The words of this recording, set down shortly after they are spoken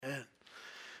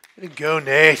Way to go,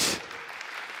 Nate.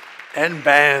 And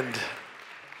band.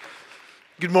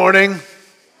 Good morning.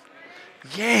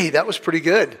 Yay, that was pretty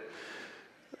good.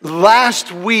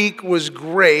 Last week was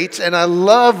great, and I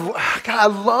love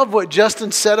what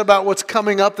Justin said about what's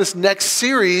coming up this next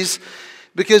series,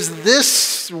 because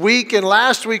this week and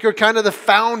last week are kind of the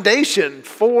foundation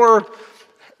for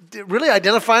really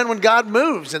identifying when God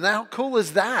moves, and how cool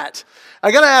is that?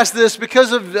 I got to ask this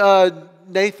because of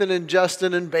Nathan and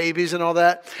Justin and babies and all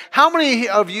that. How many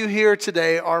of you here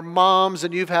today are moms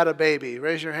and you've had a baby?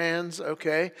 Raise your hands.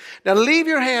 Okay. Now leave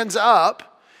your hands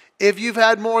up if you've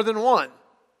had more than one.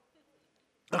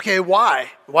 Okay, why?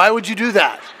 Why would you do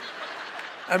that?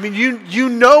 I mean, you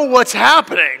know what's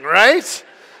happening, right?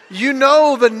 You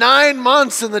know the 9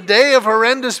 months and the day of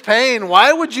horrendous pain.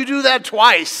 Why would you do that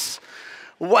twice?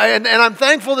 And I'm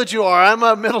thankful that you are. I'm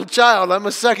a middle child. I'm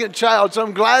a second child, so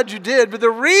I'm glad you did. But the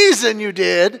reason you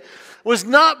did was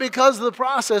not because of the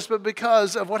process, but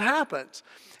because of what happens.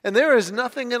 And there is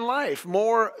nothing in life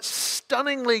more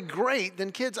stunningly great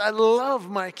than kids. I love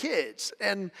my kids.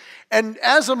 And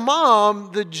as a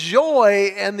mom, the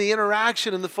joy and the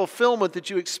interaction and the fulfillment that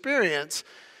you experience,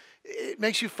 it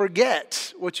makes you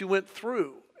forget what you went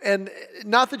through. And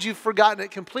not that you've forgotten it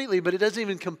completely, but it doesn't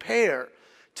even compare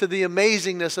to the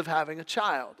amazingness of having a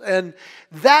child. And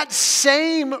that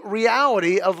same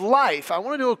reality of life, I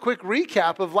want to do a quick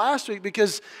recap of last week,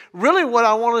 because really what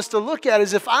I want us to look at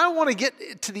is if I want to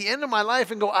get to the end of my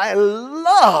life and go, I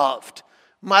loved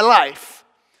my life.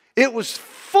 It was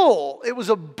full. It was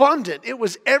abundant. It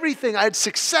was everything. I had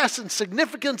success and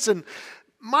significance, and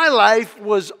my life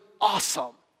was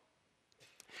awesome.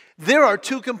 There are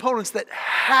two components that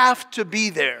have to be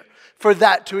there for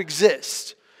that to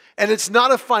exist. And it's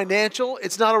not a financial,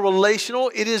 it's not a relational,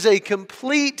 it is a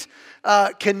complete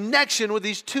connection with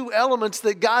these two elements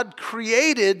that God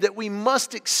created that we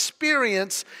must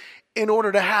experience in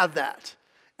order to have that.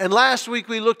 And last week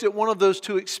we looked at one of those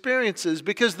two experiences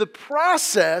because the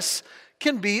process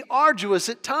can be arduous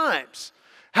at times.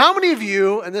 How many of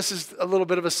you, and this is a little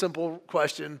bit of a simple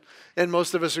question, and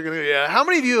most of us are going to go, yeah. How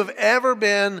many of you have ever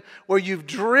been where you've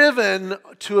driven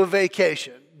to a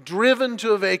vacation? Driven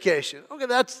to a vacation. Okay,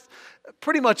 that's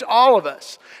pretty much all of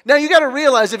us. Now you got to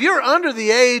realize if you're under the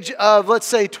age of, let's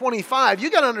say, 25, you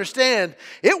got to understand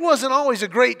it wasn't always a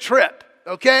great trip,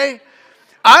 okay?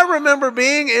 I remember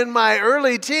being in my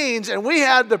early teens and we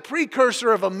had the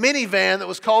precursor of a minivan that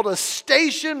was called a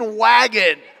station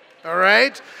wagon, all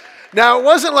right? Now it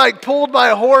wasn't like pulled by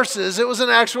horses, it was an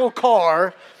actual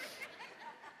car.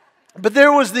 But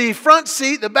there was the front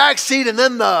seat, the back seat, and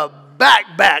then the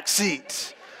back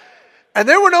seat. And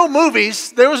there were no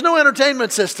movies. There was no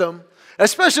entertainment system,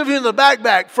 especially if you're in the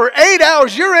back. For 8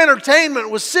 hours, your entertainment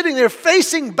was sitting there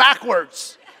facing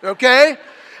backwards, okay?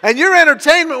 And your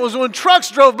entertainment was when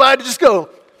trucks drove by to just go.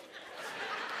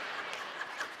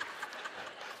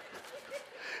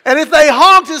 And if they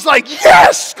honked, it's like,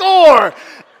 yes, score!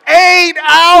 8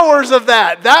 hours of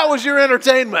that. That was your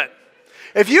entertainment.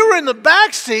 If you were in the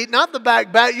back seat, not the back,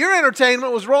 your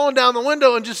entertainment was rolling down the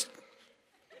window and just.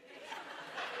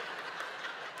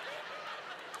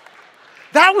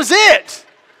 That was it.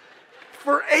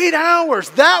 For 8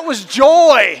 hours. That was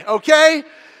joy, okay?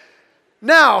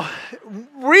 Now,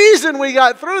 reason we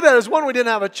got through that is one, we didn't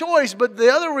have a choice, but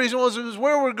the other reason was it was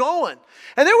where we're going.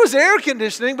 And there was air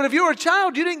conditioning, but if you were a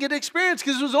child, you didn't get to experience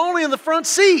because it was only in the front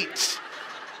seats.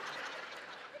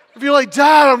 If you're like,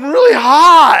 Dad, I'm really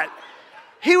hot.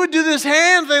 He would do this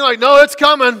hand thing like, no, it's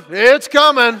coming. It's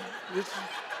coming.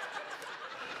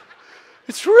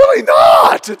 It's really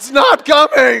not. It's not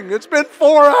coming. It's been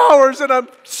 4 hours and I'm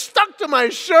stuck to my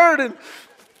shirt and,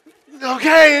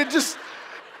 okay,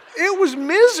 it was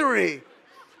misery.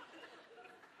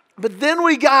 But then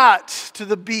we got to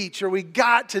the beach or we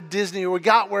got to Disney or we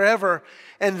got wherever,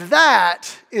 and that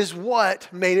is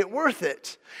what made it worth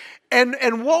it.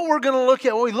 And what we're going to look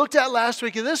at, what we looked at last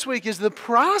week and this week, is the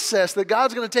process that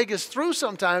God's going to take us through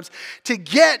sometimes to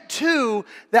get to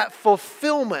that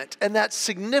fulfillment and that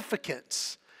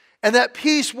significance. And that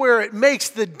piece where it makes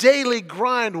the daily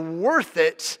grind worth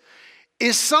it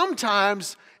is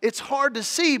sometimes it's hard to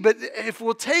see. But if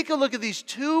we'll take a look at these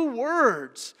two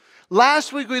words.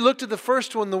 Last week we looked at the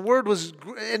first one. The word was,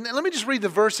 and let me just read the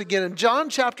verse again. In John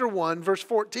chapter 1, verse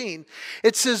 14,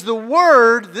 it says, the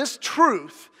word, this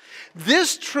truth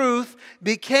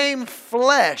became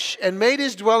flesh and made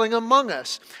his dwelling among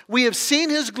us. We have seen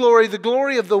his glory, the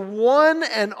glory of the one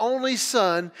and only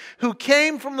Son who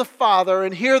came from the Father,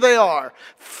 and here they are,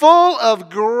 full of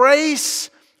grace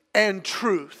and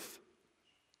truth.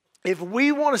 If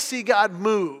we want to see God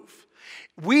move,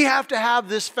 we have to have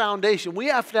this foundation. We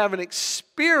have to have an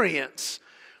experience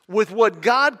with what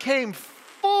God came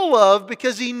full of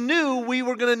because he knew we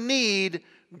were going to need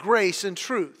grace and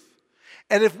truth.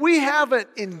 And if we haven't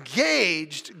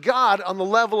engaged God on the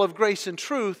level of grace and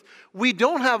truth, we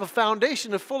don't have a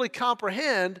foundation to fully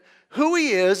comprehend who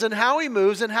he is and how he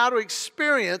moves and how to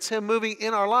experience him moving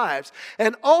in our lives.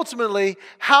 And ultimately,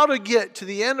 how to get to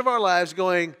the end of our lives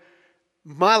going,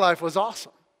 my life was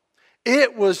awesome.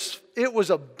 It was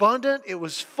abundant, it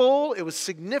was full, it was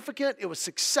significant, it was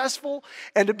successful.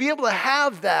 And to be able to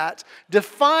have that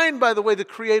defined by the way the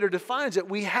Creator defines it,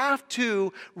 we have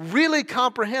to really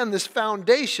comprehend this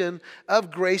foundation of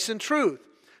grace and truth.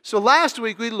 So last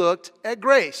week we looked at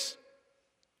grace,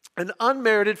 an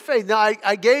unmerited faith. Now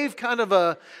I gave kind of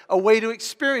a way to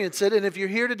experience it. And if you're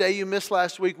here today, you missed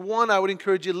last week. One, I would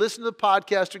encourage you to listen to the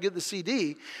podcast or get the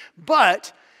CD.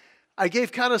 But I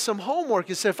gave kind of some homework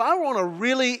and said, if I want to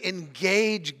really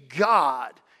engage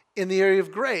God in the area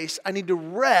of grace, I need to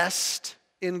rest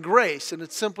in grace. And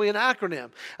it's simply an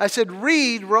acronym. I said,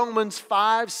 read Romans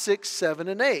 5, 6, 7,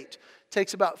 and 8. It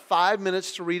takes about 5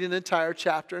 minutes to read an entire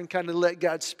chapter and kind of let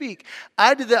God speak.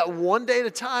 I did that one day at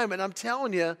a time, and I'm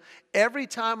telling you, every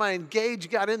time I engage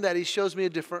God in that, he shows me a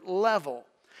different level.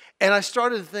 And I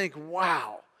started to think,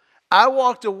 wow. I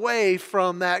walked away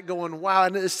from that going, wow.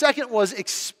 And the second was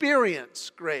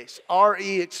experience grace,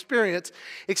 R-E, experience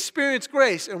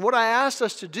grace. And what I asked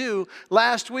us to do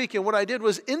last week and what I did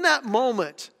was in that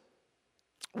moment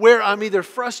where I'm either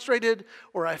frustrated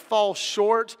or I fall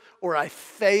short or I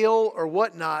fail or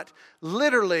whatnot,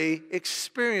 literally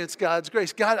experience God's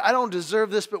grace. God, I don't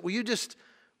deserve this, but will you just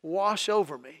wash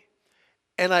over me?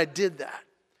 And I did that.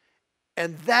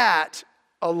 And that,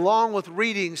 along with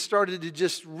reading, started to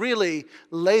just really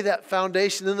lay that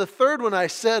foundation. And the third one I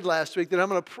said last week that I'm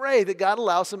going to pray that God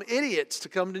allows some idiots to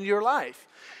come into your life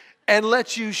and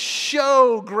let you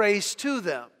show grace to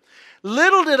them.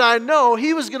 Little did I know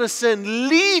he was going to send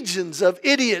legions of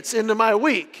idiots into my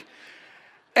week.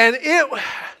 And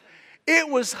it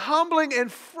was humbling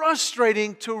and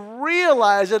frustrating to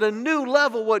realize at a new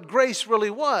level what grace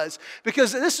really was.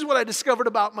 Because this is what I discovered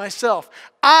about myself.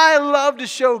 I love to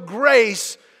show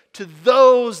grace to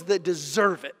those that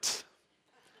deserve it.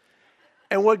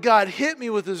 And what God hit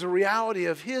me with is a reality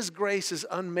of his grace is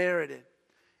unmerited.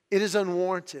 It is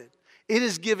unwarranted. It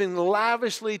is given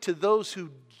lavishly to those who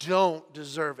don't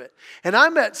deserve it. And I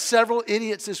met several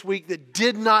idiots this week that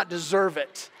did not deserve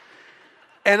it.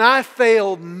 And I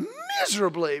failed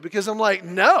miserably because I'm like,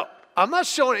 no, I'm not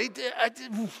showing it.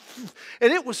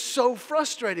 And it was so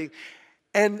frustrating.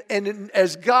 And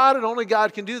as God and only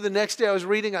God can do, the next day I was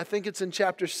reading, I think it's in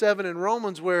chapter 7 in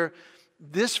Romans, where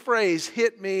this phrase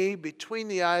hit me between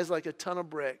the eyes like a ton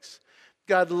of bricks.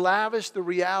 God lavished the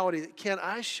reality that, can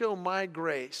I show my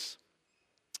grace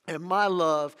and my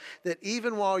love that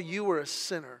even while you were a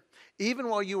sinner, even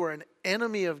while you were an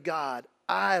enemy of God,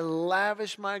 I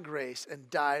lavished my grace and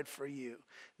died for you.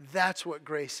 That's what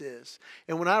grace is.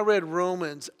 And when I read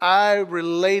Romans, I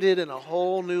related in a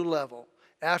whole new level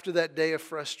after that day of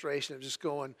frustration of just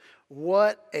going,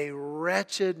 what a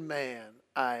wretched man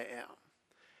I am.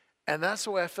 And that's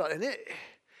the way I felt. And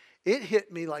it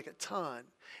hit me like a ton.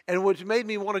 And what made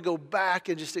me want to go back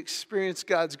and just experience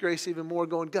God's grace even more,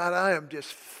 going, God, I am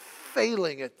just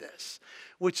failing at this.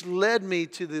 Which led me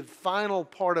to the final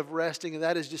part of resting, and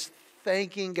that is just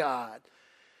thanking God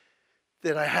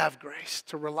that I have grace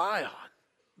to rely on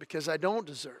because I don't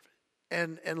deserve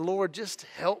it. And Lord, just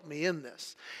help me in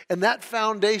this. And that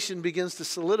foundation begins to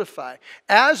solidify.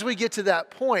 As we get to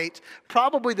that point,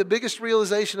 probably the biggest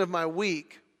realization of my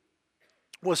week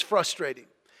was frustrating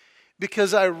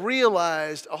because I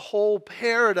realized a whole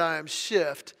paradigm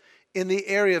shift in the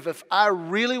area of if I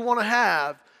really want to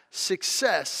have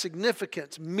success,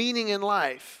 significance, meaning in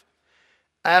life,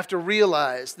 I have to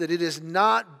realize that it is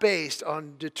not based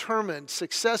on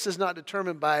success is not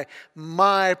determined by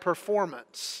my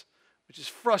performance, which is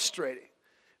frustrating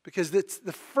because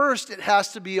it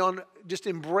has to be on just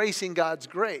embracing God's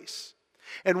grace.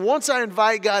 And once I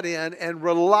invite God in and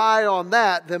rely on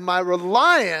that, then my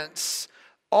reliance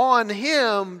on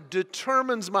him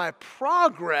determines my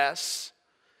progress,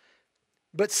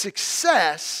 but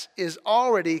success is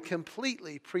already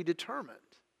completely predetermined.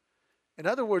 In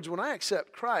other words, when I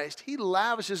accept Christ, he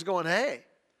lavishes going, hey,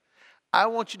 I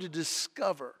want you to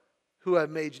discover who I've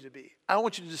made you to be. I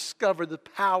want you to discover the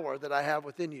power that I have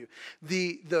within you,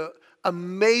 the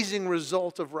amazing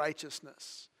result of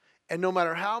righteousness. And no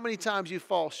matter how many times you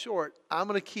fall short, I'm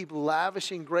going to keep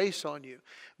lavishing grace on you.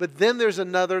 But then there's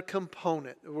another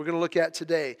component that we're going to look at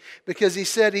today, because he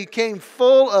said he came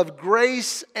full of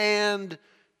grace and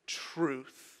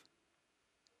truth.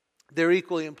 They're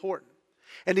equally important.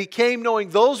 And he came knowing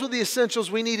those were the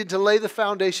essentials we needed to lay the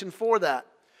foundation for that.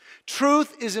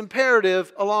 Truth is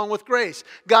imperative along with grace.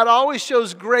 God always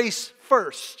shows grace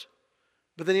first,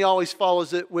 but then he always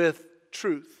follows it with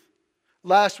truth.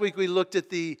 Last week we looked at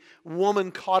the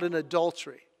woman caught in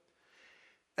adultery.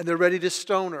 And they're ready to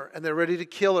stone her, and they're ready to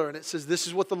kill her. And it says, this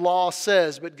is what the law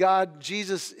says. But God,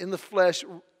 Jesus in the flesh,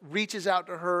 reaches out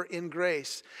to her in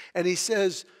grace. And he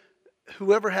says,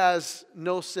 whoever has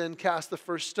no sin, cast the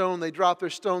first stone. They drop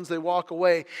their stones, they walk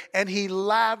away. And he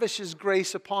lavishes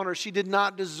grace upon her. She did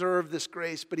not deserve this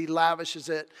grace, but he lavishes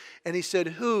it. And he said,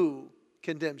 who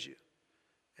condemns you?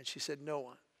 And she said, no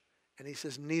one. And he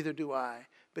says, neither do I.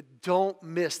 But don't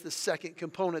miss the second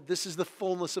component. This is the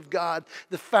fullness of God,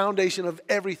 the foundation of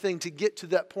everything to get to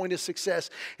that point of success.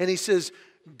 And he says,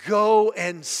 go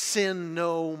and sin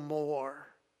no more.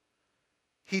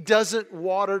 He doesn't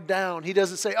water down. He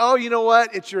doesn't say, oh, you know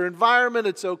what? It's your environment.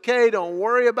 It's okay. Don't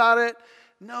worry about it.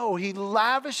 No, he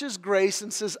lavishes grace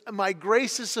and says, my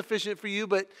grace is sufficient for you,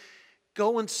 but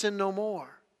go and sin no more.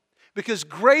 Because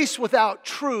grace without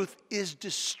truth is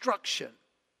destruction.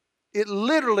 It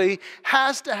literally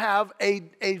has to have a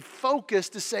focus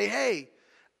to say, hey,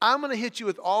 I'm going to hit you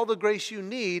with all the grace you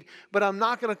need, but I'm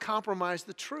not going to compromise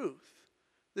the truth.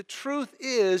 The truth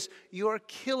is you're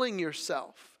killing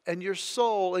yourself and your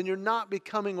soul, and you're not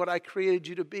becoming what I created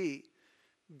you to be.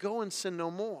 Go and sin no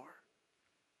more.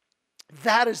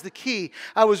 That is the key.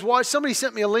 Somebody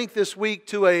sent me a link this week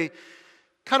to a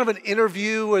kind of an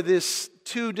interview where this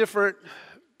two different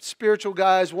spiritual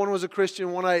guys. One was a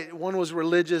Christian, one was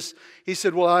religious. He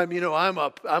said, well, I'm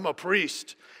a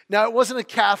priest. Now, it wasn't a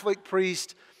Catholic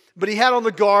priest, but he had on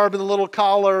the garb and the little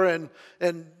collar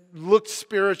and looked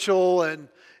spiritual. And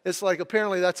it's like,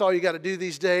 apparently that's all you got to do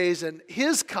these days. And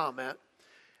his comment,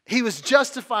 he was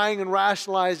justifying and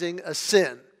rationalizing a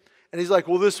sin. And he's like,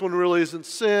 well, this one really isn't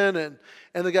sin. And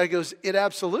the guy goes, it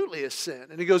absolutely is sin.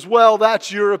 And he goes, well,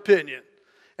 that's your opinion.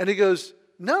 And he goes,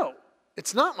 no,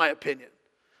 it's not my opinion.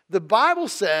 The Bible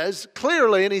says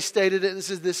clearly, and he stated it, and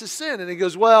says this is sin. And he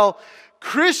goes, well,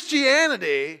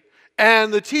 Christianity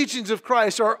and the teachings of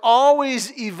Christ are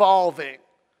always evolving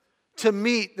to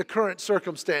meet the current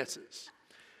circumstances.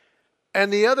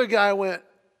 And the other guy went,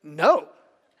 no,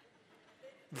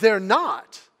 they're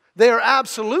not. They are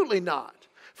absolutely not.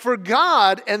 For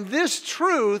God and this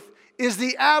truth is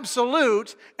the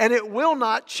absolute, and it will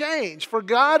not change. For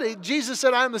God, Jesus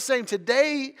said, I am the same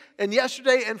today and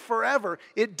yesterday and forever.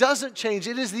 It doesn't change.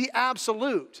 It is the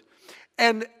absolute.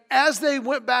 And as they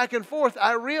went back and forth,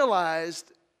 I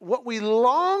realized what we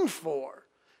long for,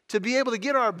 to be able to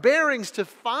get our bearings to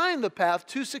find the path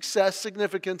to success,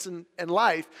 significance, and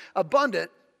life, abundant,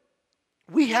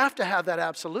 we have to have that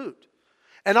absolute.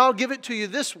 And I'll give it to you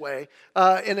this way,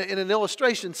 in an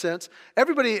illustration sense.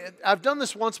 Everybody, I've done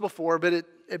this once before, but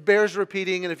it bears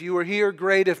repeating. And if you were here,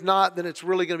 great. If not, then it's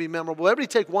really going to be memorable. Everybody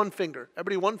take one finger.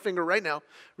 Everybody one finger right now,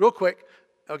 real quick.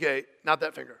 Okay, not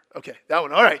that finger. Okay, that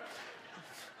one. All right.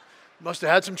 Must have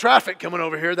had some traffic coming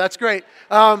over here. That's great.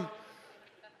 I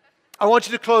want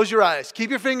you to close your eyes.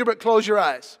 Keep your finger, but close your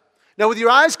eyes. Now, with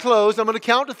your eyes closed, I'm going to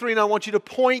count to 3, and I want you to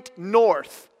point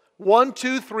north. 1,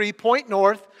 2, 3, point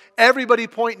north. Everybody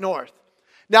point north.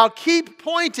 Now keep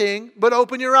pointing, but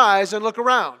open your eyes and look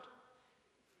around.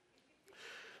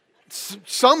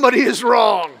 Somebody is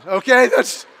wrong, okay?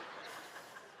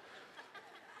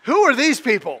 Who are these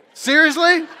people?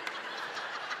 Seriously?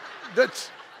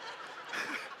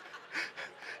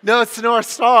 No, it's the North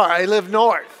Star. I live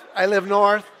north. I live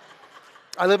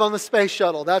on the space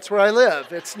shuttle. That's where I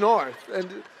live. It's north.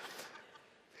 And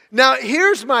now,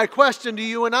 here's my question to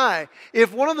you and I.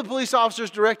 If one of the police officers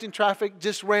directing traffic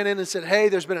just ran in and said, hey,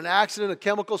 there's been an accident, a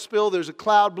chemical spill, there's a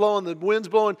cloud blowing, the wind's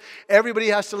blowing, everybody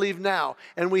has to leave now,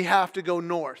 and we have to go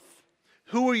north.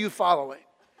 Who are you following?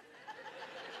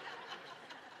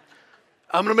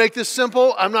 I'm going to make this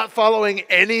simple. I'm not following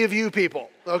any of you people,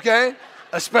 okay?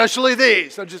 Especially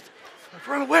these. I'm just,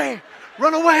 run away.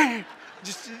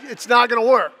 It's not going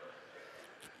to work.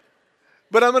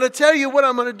 But I'm going to tell you what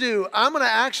I'm going to do. I'm going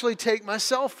to actually take my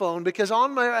cell phone, because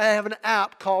I have an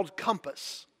app called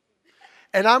Compass.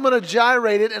 And I'm going to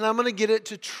gyrate it, and I'm going to get it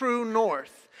to true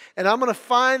north. And I'm going to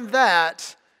find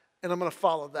that, and I'm going to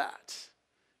follow that.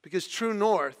 Because true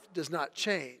north does not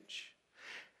change.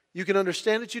 You can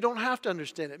understand it. You don't have to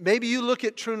understand it. Maybe you look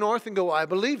at true north and go, well, I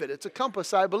believe it. It's a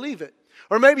compass. I believe it.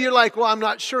 Or maybe you're like, well, I'm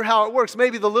not sure how it works.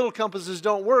 Maybe the little compasses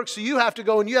don't work. So you have to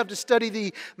go and you have to study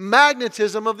the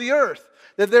magnetism of the earth.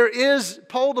 That there is,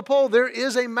 pole to pole, there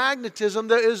is a magnetism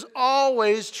that is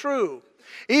always true.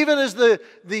 Even as the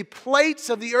plates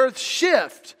of the earth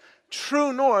shift,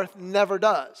 true north never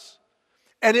does.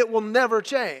 And it will never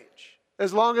change.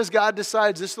 As long as God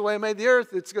decides this is the way I made the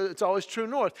earth, it's always true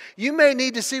north. You may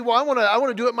need to see, well, I want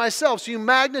to do it myself. So you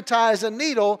magnetize a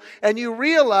needle and you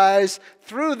realize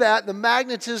through that the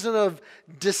magnetism of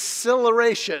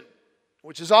deceleration,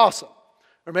 which is awesome.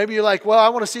 Or maybe you're like, well, I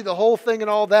want to see the whole thing and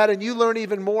all that, and you learn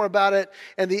even more about it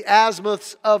and the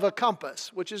azimuths of a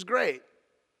compass, which is great.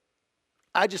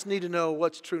 I just need to know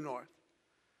what's true north.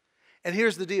 And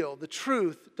here's the deal. The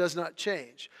truth does not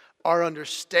change. Our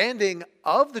understanding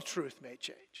of the truth may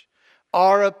change.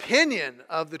 Our opinion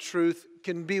of the truth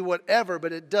can be whatever,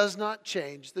 but it does not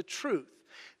change the truth.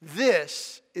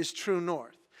 This is true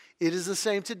north. It is the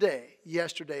same today,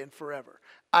 yesterday, and forever.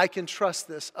 I can trust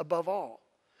this above all.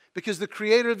 Because the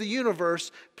creator of the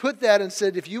universe put that and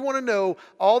said, if you want to know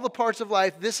all the parts of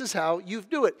life, this is how you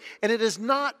do it. And it is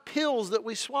not pills that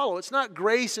we swallow. It's not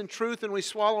grace and truth and we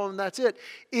swallow them and that's it.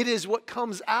 It is what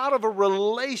comes out of a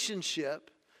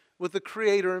relationship with the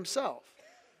creator himself.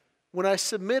 When I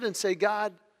submit and say,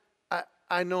 God,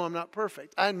 I know I'm not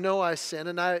perfect. I know I sin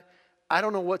and I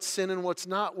don't know what's sin and what's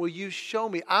not. Will you show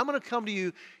me? I'm going to come to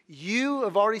you. You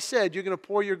have already said you're going to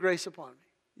pour your grace upon me.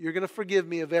 You're going to forgive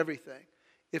me of everything.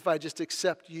 If I just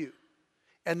accept you.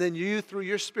 And then you, through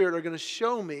your Spirit, are going to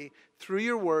show me, through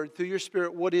your word, through your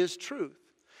Spirit, what is truth.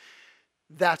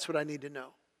 That's what I need to know.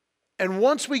 And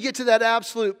once we get to that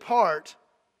absolute part,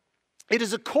 it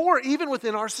is a core even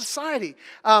within our society.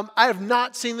 I have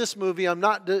not seen this movie. I'm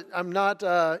not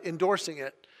endorsing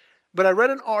it. But I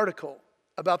read an article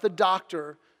about the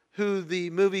doctor who the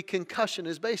movie Concussion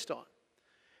is based on.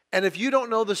 And if you don't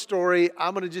know the story,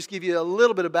 I'm going to just give you a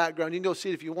little bit of background. You can go see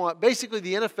it if you want. Basically,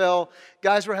 the NFL,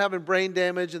 guys were having brain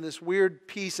damage and this weird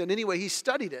piece. And anyway, he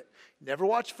studied it. Never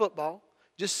watched football,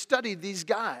 just studied these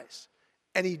guys.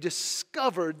 And he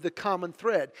discovered the common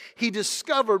thread. He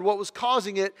discovered what was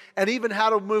causing it and even how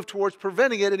to move towards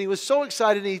preventing it. And he was so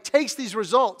excited. And he takes these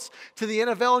results to the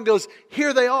NFL and goes,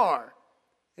 here they are.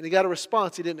 And he got a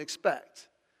response he didn't expect.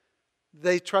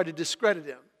 They tried to discredit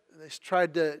him. They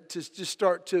tried to just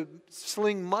start to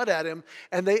sling mud at him,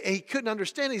 and he couldn't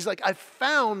understand. He's like, I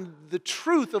found the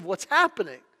truth of what's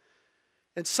happening.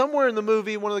 And somewhere in the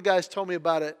movie, one of the guys told me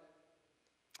about it.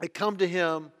 They come to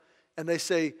him, and they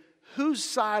say, whose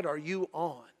side are you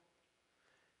on?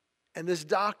 And this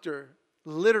doctor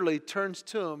literally turns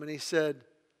to him, and he said,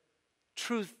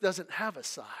 truth doesn't have a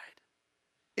side.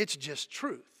 It's just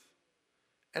truth.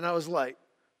 And I was like,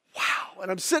 wow. And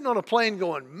I'm sitting on a plane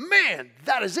going, man,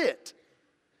 that is it.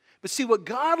 But see, what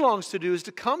God longs to do is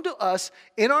to come to us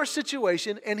in our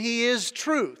situation, and He is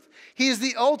truth. He is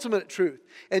the ultimate truth.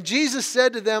 And Jesus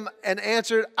said to them and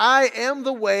answered, I am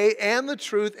the way and the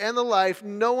truth and the life.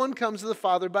 No one comes to the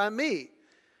Father by me.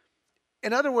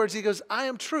 In other words, He goes, I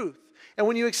am truth. And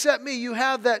when you accept me, you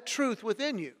have that truth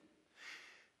within you.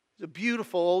 A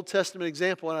beautiful Old Testament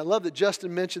example, and I love that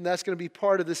Justin mentioned that's going to be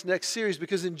part of this next series,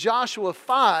 because in Joshua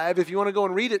 5, if you want to go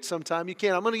and read it sometime, you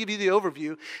can. I'm going to give you the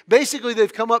overview. Basically,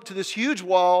 they've come up to this huge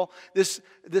wall.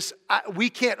 We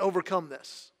can't overcome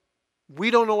this. We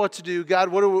don't know what to do. God,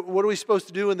 what are we supposed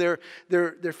to do? And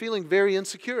they're feeling very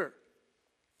insecure.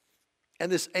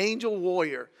 And this angel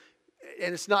warrior,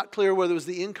 and it's not clear whether it was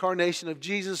the incarnation of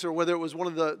Jesus or whether it was one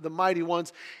of the mighty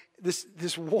ones.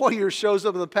 This warrior shows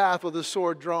up in the path with a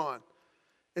sword drawn.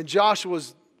 And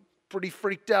Joshua's pretty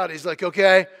freaked out. He's like,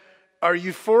 okay, are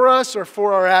you for us or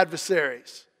for our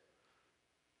adversaries?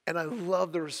 And I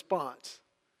love the response.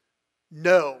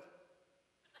 No.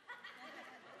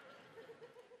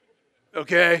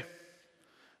 Okay,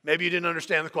 maybe you didn't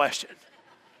understand the question.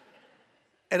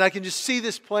 And I can just see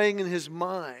this playing in his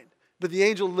mind. But the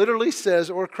angel literally says,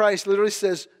 or Christ literally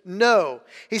says, no.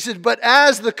 He said, but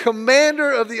as the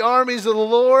commander of the armies of the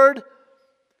Lord,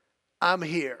 I'm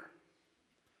here.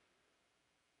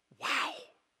 Wow.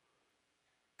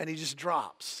 And he just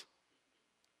drops.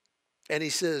 And he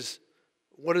says,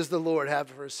 what does the Lord have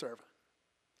for his servant?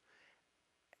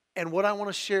 And what I want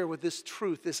to share with this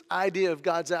truth, this idea of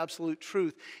God's absolute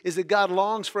truth, is that God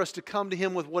longs for us to come to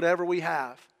Him with whatever we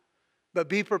have. But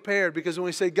be prepared, because when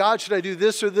we say, God, should I do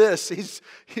this or this?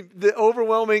 The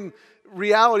overwhelming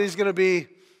reality is going to be,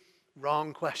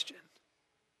 wrong question.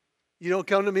 You don't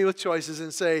come to me with choices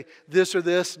and say, this or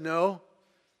this. No,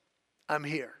 I'm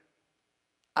here.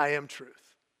 I am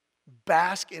truth.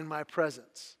 Bask in my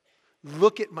presence.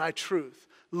 Look at my truth.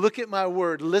 Look at my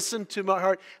word. Listen to my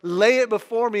heart. Lay it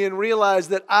before me and realize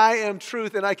that I am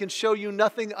truth, and I can show you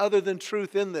nothing other than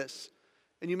truth in this.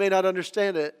 And you may not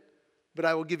understand it, but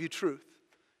I will give you truth.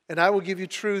 And I will give you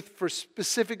truth for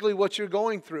specifically what you're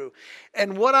going through.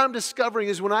 And what I'm discovering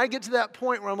is when I get to that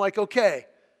point where I'm like, okay,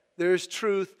 there's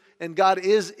truth and God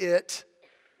is it,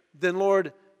 then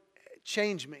Lord,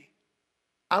 change me.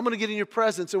 I'm going to get in your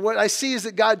presence. And what I see is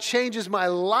that God changes my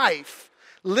life,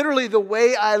 literally the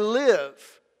way I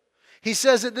live. He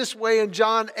says it this way in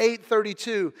John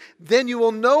 8:32. Then you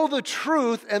will know the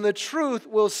truth, and the truth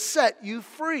will set you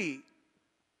free.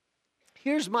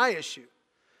 Here's my issue.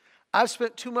 I've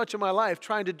spent too much of my life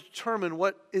trying to determine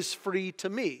what is free to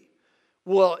me.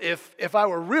 Well, if I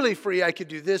were really free, I could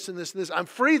do this and this and this. I'm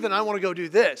free, then I want to go do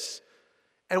this.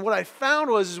 And what I found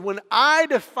was when I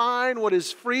define what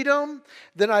is freedom,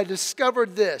 then I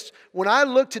discovered this. When I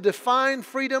look to define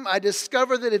freedom, I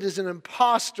discover that it is an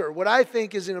imposter. What I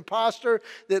think is an imposter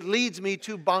that leads me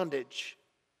to bondage.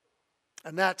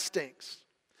 And that stinks.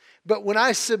 But when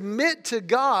I submit to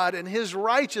God and His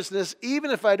righteousness,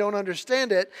 even if I don't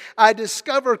understand it, I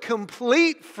discover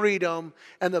complete freedom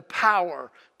and the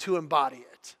power to embody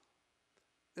it.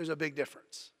 There's a big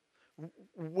difference.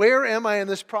 Where am I in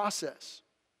this process?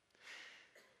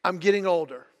 I'm getting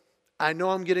older. I know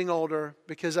I'm getting older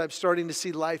because I'm starting to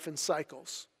see life in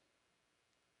cycles.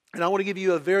 And I want to give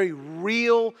you a very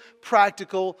real,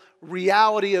 practical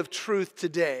reality of truth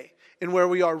today in where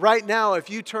we are. Right now, if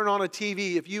you turn on a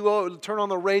TV, if you turn on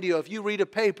the radio, if you read a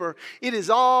paper, it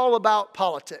is all about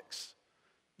politics.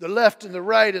 The left and the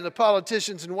right and the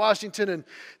politicians in Washington, and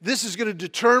this is going to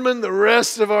determine the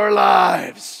rest of our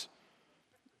lives.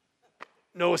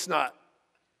 No, it's not.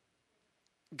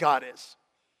 God is.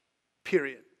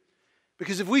 Period.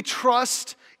 Because if we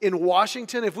trust in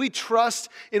Washington, if we trust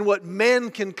in what men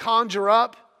can conjure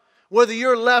up, whether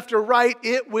you're left or right,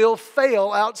 it will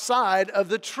fail outside of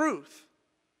the truth.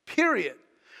 Period.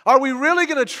 Are we really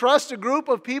going to trust a group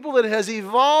of people that has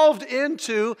evolved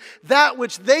into that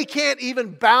which they can't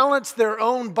even balance their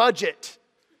own budget,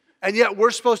 and yet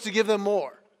we're supposed to give them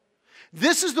more?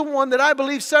 This is the one that I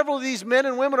believe several of these men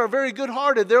and women are very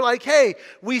good-hearted. They're like, hey,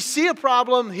 we see a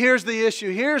problem, here's the issue,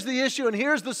 and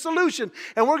here's the solution.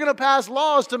 And we're going to pass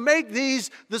laws to make these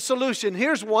the solution.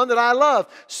 Here's one that I love,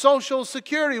 Social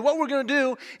Security. What we're going to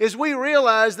do is we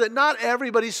realize that not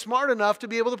everybody's smart enough to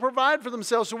be able to provide for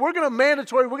themselves. So we're going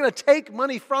to take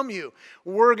money from you.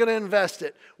 We're going to invest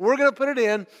it. We're going to put it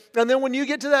in. And then when you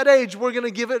get to that age, we're going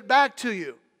to give it back to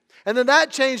you. And then that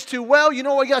changed to, well, you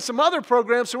know, we got some other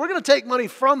programs, so we're going to take money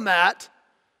from that,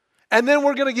 and then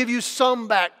we're going to give you some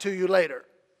back to you later.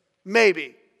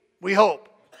 Maybe. We hope.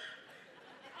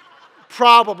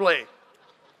 Probably.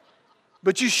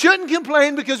 But you shouldn't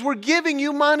complain because we're giving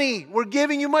you money. We're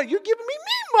giving you money. You're giving me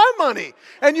my money,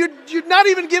 and you're not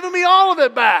even giving me all of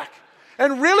it back.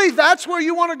 And really, that's where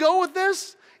you want to go with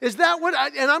this? Is that what,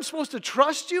 and I'm supposed to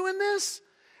trust you in this?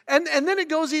 And then it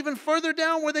goes even further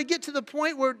down where they get to the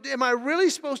point where, am I really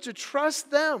supposed to trust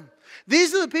them?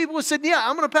 These are the people who said, yeah,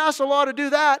 I'm going to pass a law to do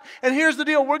that. And here's the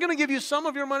deal. We're going to give you some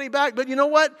of your money back. But you know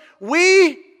what?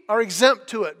 We are exempt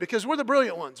to it because we're the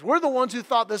brilliant ones. We're the ones who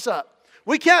thought this up.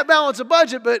 We can't balance a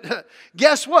budget, but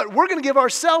guess what? We're going to give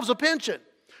ourselves a pension.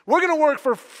 We're going to work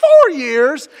for 4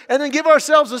 years and then give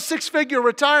ourselves a 6-figure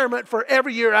retirement for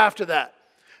every year after that.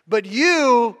 But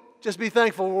you just be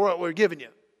thankful for what we're giving you.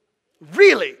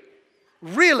 Really?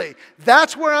 Really?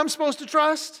 That's where I'm supposed to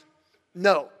trust?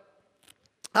 No.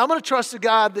 I'm going to trust a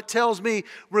God that tells me,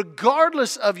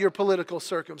 regardless of your political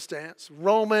circumstance,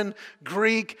 Roman,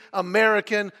 Greek,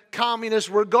 American, communist,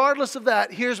 regardless of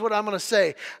that, here's what I'm going to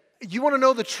say. You want to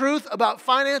know the truth about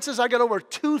finances? I got over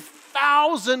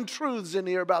 2,000 truths in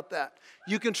here about that.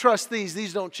 You can trust these.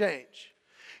 These don't change.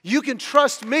 You can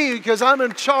trust me because I'm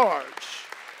in charge.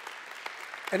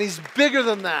 And He's bigger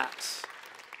than that.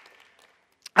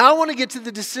 I want to get to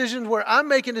the decisions where I'm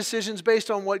making decisions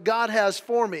based on what God has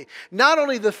for me. Not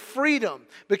only the freedom,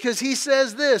 because He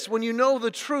says this, when you know the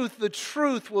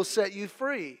truth will set you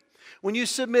free. When you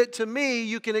submit to me,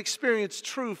 you can experience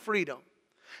true freedom.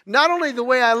 Not only the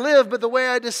way I live, but the way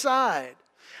I decide.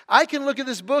 I can look at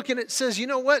this book and it says, you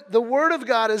know what? The Word of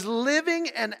God is living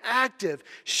and active,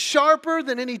 sharper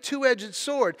than any two-edged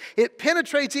sword. It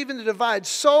penetrates even to divide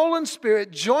soul and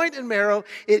spirit, joint and marrow.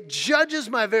 It judges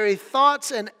my very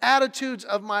thoughts and attitudes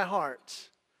of my heart.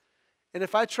 And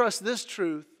if I trust this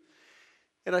truth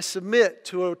and I submit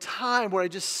to a time where I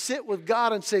just sit with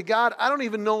God and say, God, I don't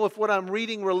even know if what I'm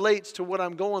reading relates to what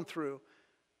I'm going through,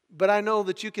 but I know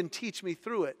that you can teach me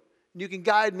through it and you can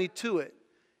guide me to it.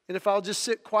 And if I'll just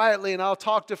sit quietly and I'll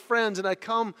talk to friends and I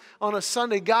come on a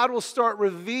Sunday, God will start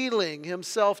revealing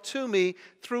Himself to me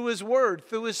through His Word,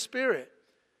 through His Spirit.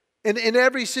 In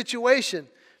every situation.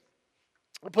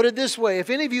 I'll put it this way. If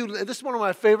any of you, this is one of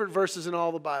my favorite verses in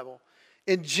all the Bible.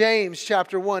 In James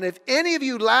chapter 1, if any of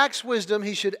you lacks wisdom,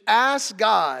 he should ask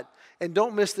God, and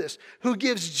don't miss this, who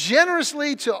gives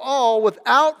generously to all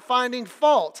without finding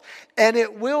fault, and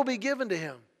it will be given to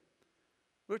him.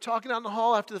 We were talking out in the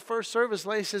hall after the first service.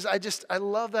 Lady says, I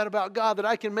love that about God, that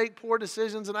I can make poor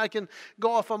decisions and I can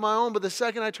go off on my own. But the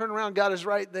second I turn around, God is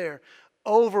right there,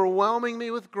 overwhelming me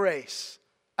with grace.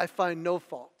 I find no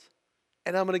fault.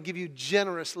 And I'm going to give you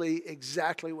generously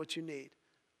exactly what you need.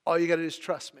 All you got to do is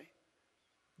trust me.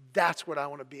 That's what I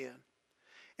want to be in.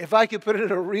 If I could put it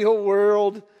in a real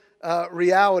world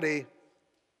reality,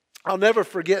 I'll never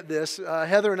forget this.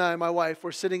 Heather and I, my wife,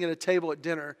 were sitting at a table at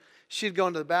dinner. She'd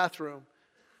gone to the bathroom.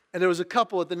 And there was a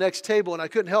couple at the next table, and I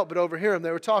couldn't help but overhear them.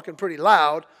 They were talking pretty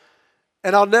loud.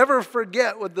 And I'll never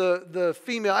forget with the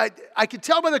female. I could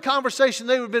tell by the conversation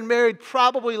they had been married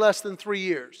probably less than 3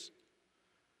 years.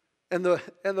 And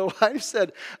the wife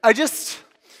said, I just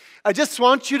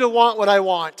want you to want what I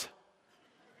want.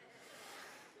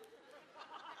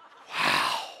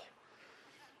 Wow.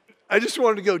 I just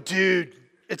wanted to go, dude,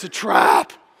 it's a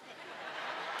trap.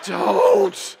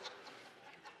 Don't.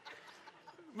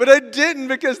 But I didn't,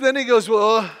 because then he goes,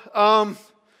 well, I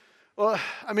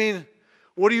mean,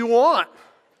 what do you want?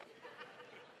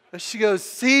 And she goes,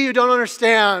 see, you don't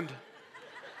understand.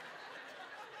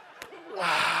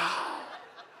 Wow.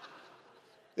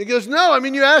 He goes, no, I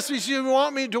mean, you asked me, so you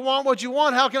want me to want what you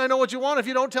want. How can I know what you want if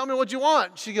you don't tell me what you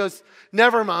want? She goes,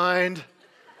 never mind.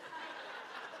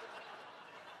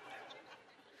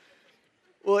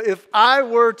 Well, if I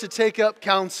were to take up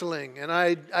counseling, and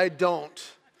I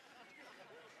don't,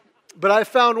 but I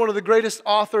found one of the greatest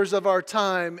authors of our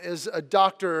time is a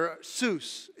Dr.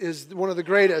 Seuss, is one of the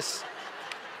greatest.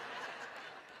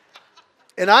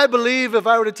 And I believe if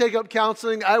I were to take up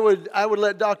counseling, I would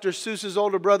let Dr. Seuss's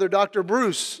older brother, Dr.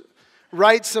 Bruce,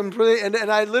 write some, and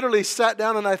I literally sat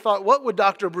down and I thought, what would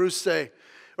Dr. Bruce say?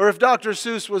 Or if Dr.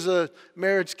 Seuss was a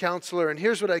marriage counselor, and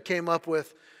here's what I came up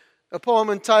with. A poem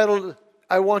entitled,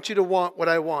 I Want You to Want What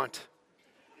I Want.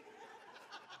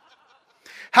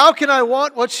 How can I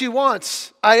want what she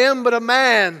wants? I am but a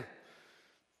man.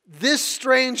 This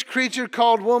strange creature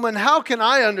called woman, how can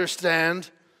I understand?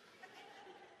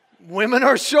 Women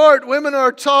are short, women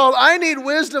are tall. I need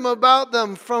wisdom about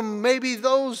them from maybe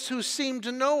those who seem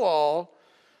to know all.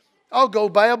 I'll go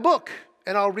buy a book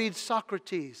and I'll read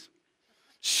Socrates.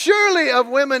 Surely of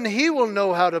women he will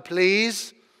know how to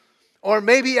please. Or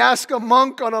maybe ask a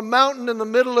monk on a mountain in the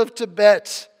middle of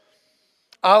Tibet.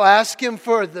 I'll ask him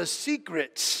for the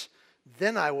secrets,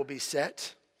 then I will be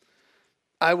set.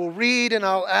 I will read and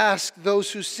I'll ask those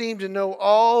who seem to know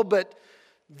all, but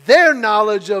their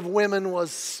knowledge of women was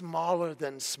smaller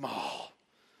than small.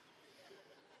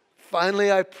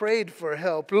 Finally, I prayed for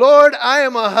help. Lord, I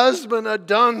am a husband, a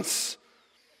dunce.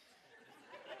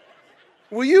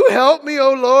 Will you help me,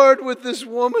 O Lord, with this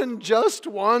woman just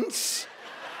once?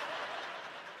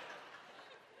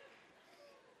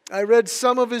 I read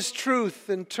some of his truth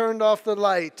and turned off the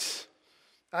light.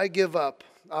 I give up.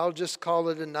 I'll just call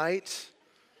it a night.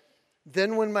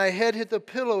 Then when my head hit the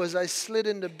pillow as I slid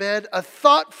into bed, a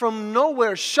thought from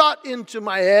nowhere shot into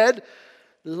my head,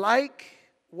 like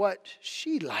what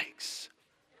she likes.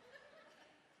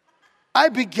 I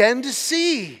began to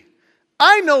see.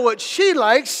 I know what she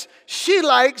likes. She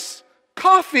likes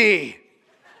coffee.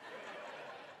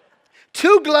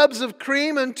 2 globs of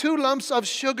cream and 2 lumps of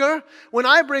sugar. When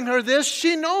I bring her this,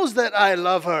 she knows that I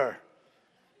love her.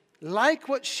 Like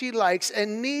what she likes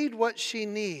and need what she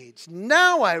needs.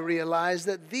 Now I realize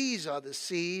that these are the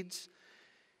seeds.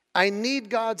 I need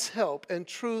God's help and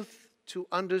truth to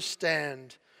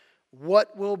understand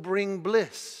what will bring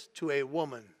bliss to a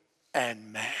woman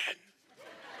and man.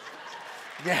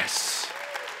 Yes.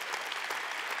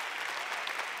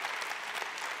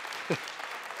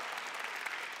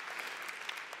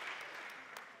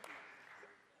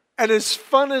 And as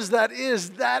fun as that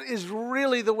is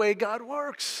really the way God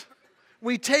works.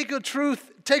 We take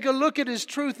a look at His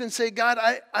truth and say, God,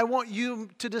 I want you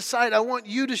to decide. I want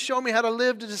you to show me how to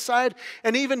live, to decide.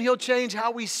 And even He'll change how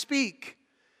we speak.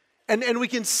 And we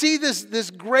can see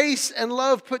this grace and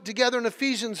love put together in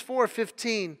Ephesians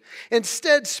 4:15.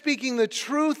 Instead, speaking the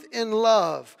truth in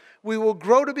love, we will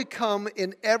grow to become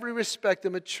in every respect the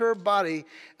mature body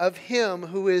of Him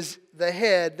who is the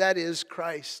head, that is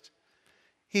Christ.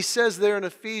 He says there in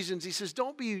Ephesians, he says,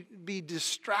 don't be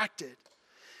distracted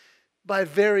by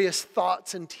various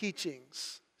thoughts and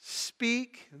teachings.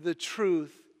 Speak the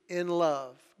truth in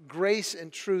love, grace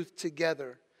and truth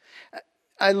together.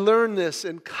 I learned this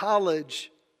in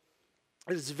college.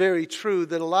 It's very true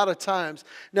that a lot of times,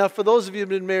 now for those of you who have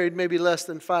been married maybe less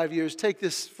than 5 years, take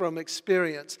this from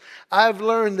experience. I've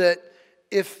learned that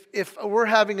if we're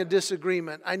having a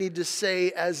disagreement, I need to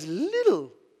say as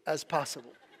little as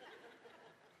possible.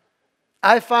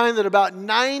 I find that about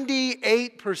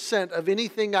 98% of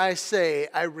anything I say,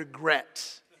 I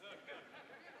regret.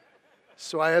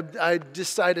 So I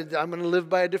decided I'm going to live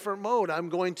by a different mode. I'm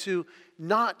going to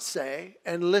not say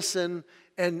and listen,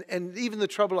 and even the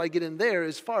trouble I get in there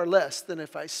is far less than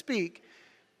if I speak.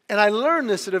 And I learned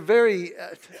this at a very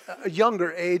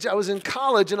younger age. I was in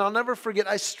college, and I'll never forget,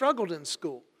 I struggled in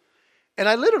school. And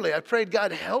I prayed,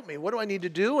 God, help me. What do I need to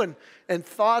do? And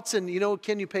thoughts, and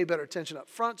can you pay better attention up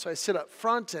front? So I sit up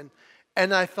front,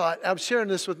 and I thought, I'm sharing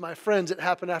this with my friends. It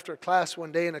happened after a class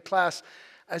one day in a class.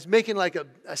 I was making like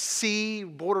a C,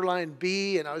 borderline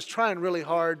B, and I was trying really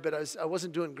hard, but I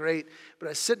wasn't doing great. But I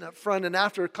was sitting up front, and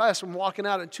after class, I'm walking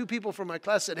out, and two people from my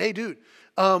class said, hey, dude,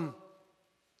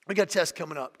 we got a test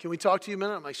coming up. Can we talk to you a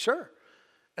minute? I'm like, sure.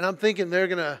 And I'm thinking they're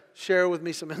going to share with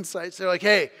me some insights. They're like,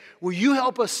 hey, will you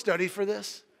help us study for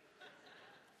this?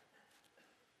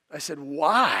 I said,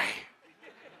 why?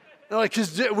 They're like,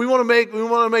 because we want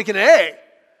to make an A.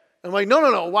 I'm like,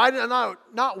 no. Why?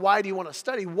 Not why do you want to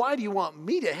study? Why do you want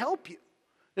me to help you?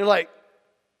 They're like,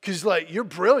 because you're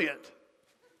brilliant.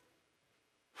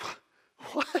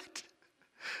 What?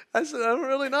 I said, I'm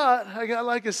really not. I got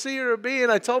like a C or a B,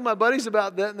 and I told my buddies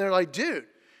about that, and they're like, dude,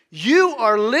 you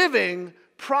are living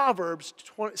Proverbs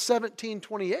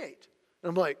 17:28. And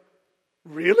I'm like,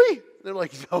 really? They're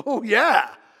like, oh,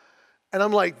 yeah. And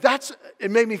I'm like,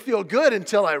 it made me feel good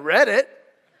until I read it.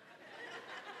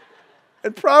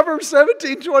 And Proverbs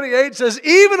 17:28 says,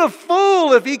 even a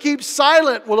fool, if he keeps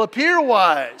silent, will appear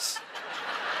wise.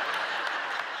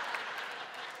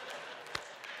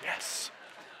 Yes.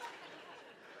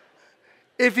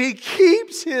 If he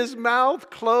keeps his mouth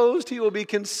closed, he will be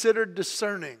considered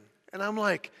discerning. And I'm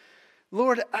like,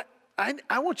 Lord,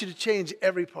 I want you to change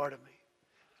every part of me.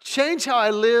 Change how I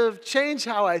live, change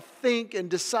how I think and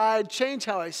decide, change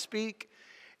how I speak.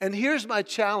 And here's my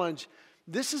challenge.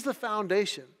 This is the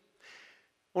foundation.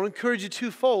 I want to encourage you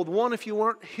twofold. One, if you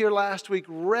weren't here last week,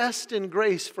 rest in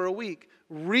grace for a week.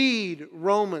 Read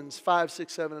Romans 5,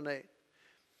 6, 7, and 8.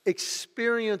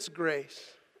 Experience grace.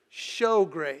 Show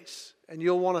grace. And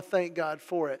you'll want to thank God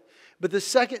for it. But the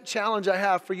second challenge I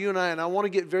have for you and I want to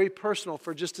get very personal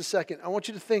for just a second. I want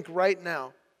you to think right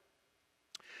now.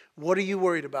 What are you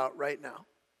worried about right now?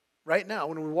 Right now,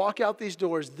 when we walk out these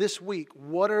doors this week,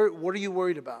 what are you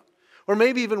worried about? Or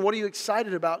maybe even what are you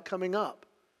excited about coming up?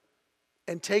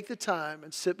 And take the time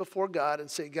and sit before God and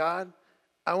say, God,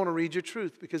 I want to read your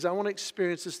truth because I want to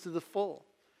experience this to the full.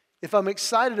 If I'm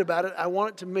excited about it, I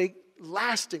want it to make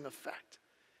lasting effect.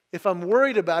 If I'm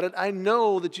worried about it, I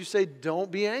know that you say don't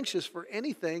be anxious for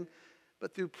anything,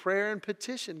 but through prayer and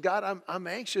petition. God, I'm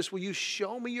anxious. Will you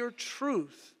show me your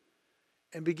truth?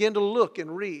 And begin to look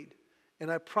and read.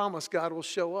 And I promise God will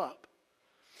show up.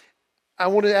 I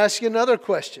want to ask you another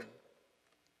question.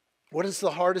 What is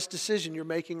the hardest decision you're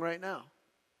making right now?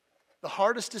 The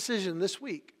hardest decision this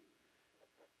week.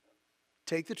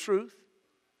 Take the truth.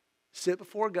 Sit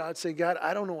before God. Say, God,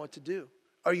 I don't know what to do.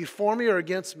 Are you for me or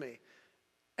against me?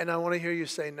 And I want to hear you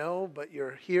say, no, but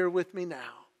you're here with me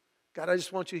now. God, I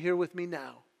just want you here with me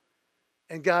now.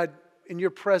 And God, in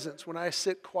your presence, when I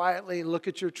sit quietly and look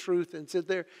at your truth and sit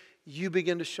there, you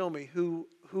begin to show me who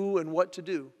and what to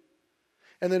do.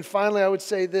 And then finally, I would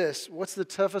say this. What's the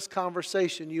toughest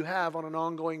conversation you have on an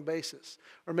ongoing basis?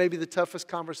 Or maybe the toughest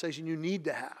conversation you need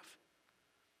to have?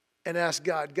 And ask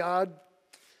God,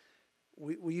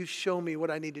 will you show me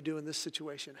what I need to do in this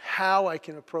situation? How I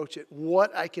can approach it?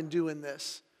 What I can do in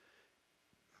this?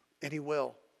 And He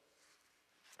will.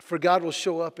 For God will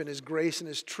show up in His grace and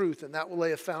His truth, and that will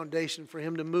lay a foundation for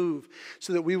Him to move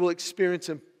so that we will experience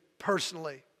Him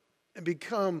personally and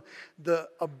become the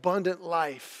abundant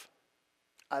life.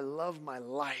 I love my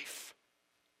life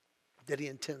that He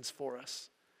intends for us.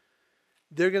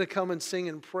 They're going to come and sing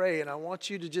and pray, and I want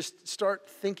you to just start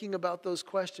thinking about those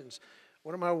questions.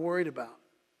 What am I worried about?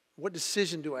 What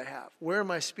decision do I have? Where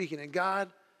am I speaking? And God,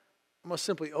 I'm going to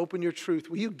simply open your truth.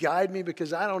 Will you guide me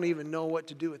because I don't even know what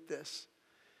to do with this?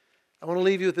 I want to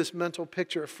leave you with this mental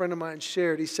picture a friend of mine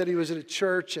shared. He said he was at a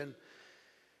church and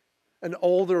an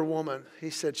older woman, he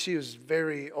said she was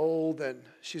very old and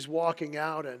she's walking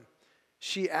out and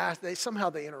she asked,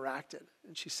 somehow they interacted.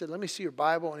 And she said, let me see your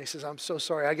Bible. And he says, I'm so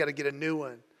sorry, I got to get a new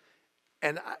one.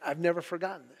 And I've never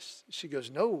forgotten this. She goes,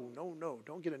 no,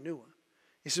 don't get a new one.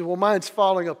 He said, well, mine's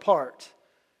falling apart.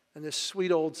 And this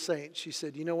sweet old saint, she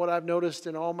said, you know what I've noticed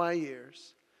in all my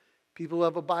years? People who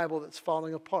have a Bible that's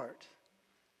falling apart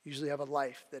usually have a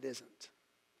life that isn't.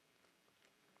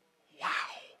 Wow.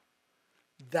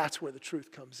 That's where the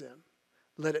truth comes in.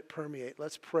 Let it permeate.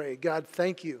 Let's pray. God,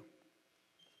 thank you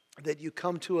that you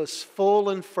come to us full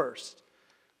and first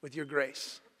with your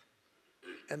grace,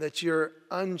 and that your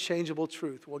unchangeable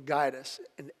truth will guide us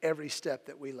in every step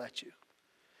that we let you.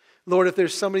 Lord, if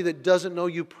there's somebody that doesn't know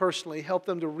you personally, help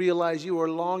them to realize you are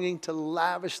longing to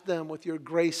lavish them with your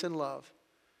grace and love.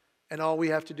 And all we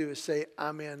have to do is say,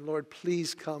 I'm in. Lord,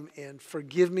 please come in.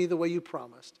 Forgive me the way you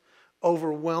promised.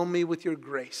 Overwhelm me with your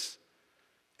grace.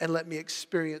 And let me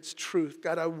experience truth.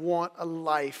 God, I want a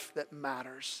life that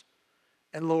matters.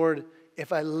 And Lord,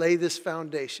 if I lay this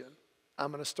foundation,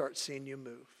 I'm going to start seeing you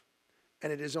move.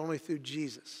 And it is only through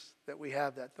Jesus that we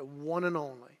have that, the one and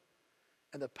only.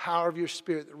 And the power of your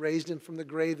Spirit that raised him from the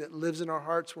grave that lives in our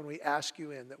hearts when we ask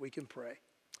you in, that we can pray.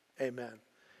 Amen.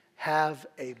 Have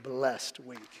a blessed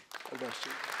week. God bless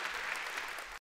you.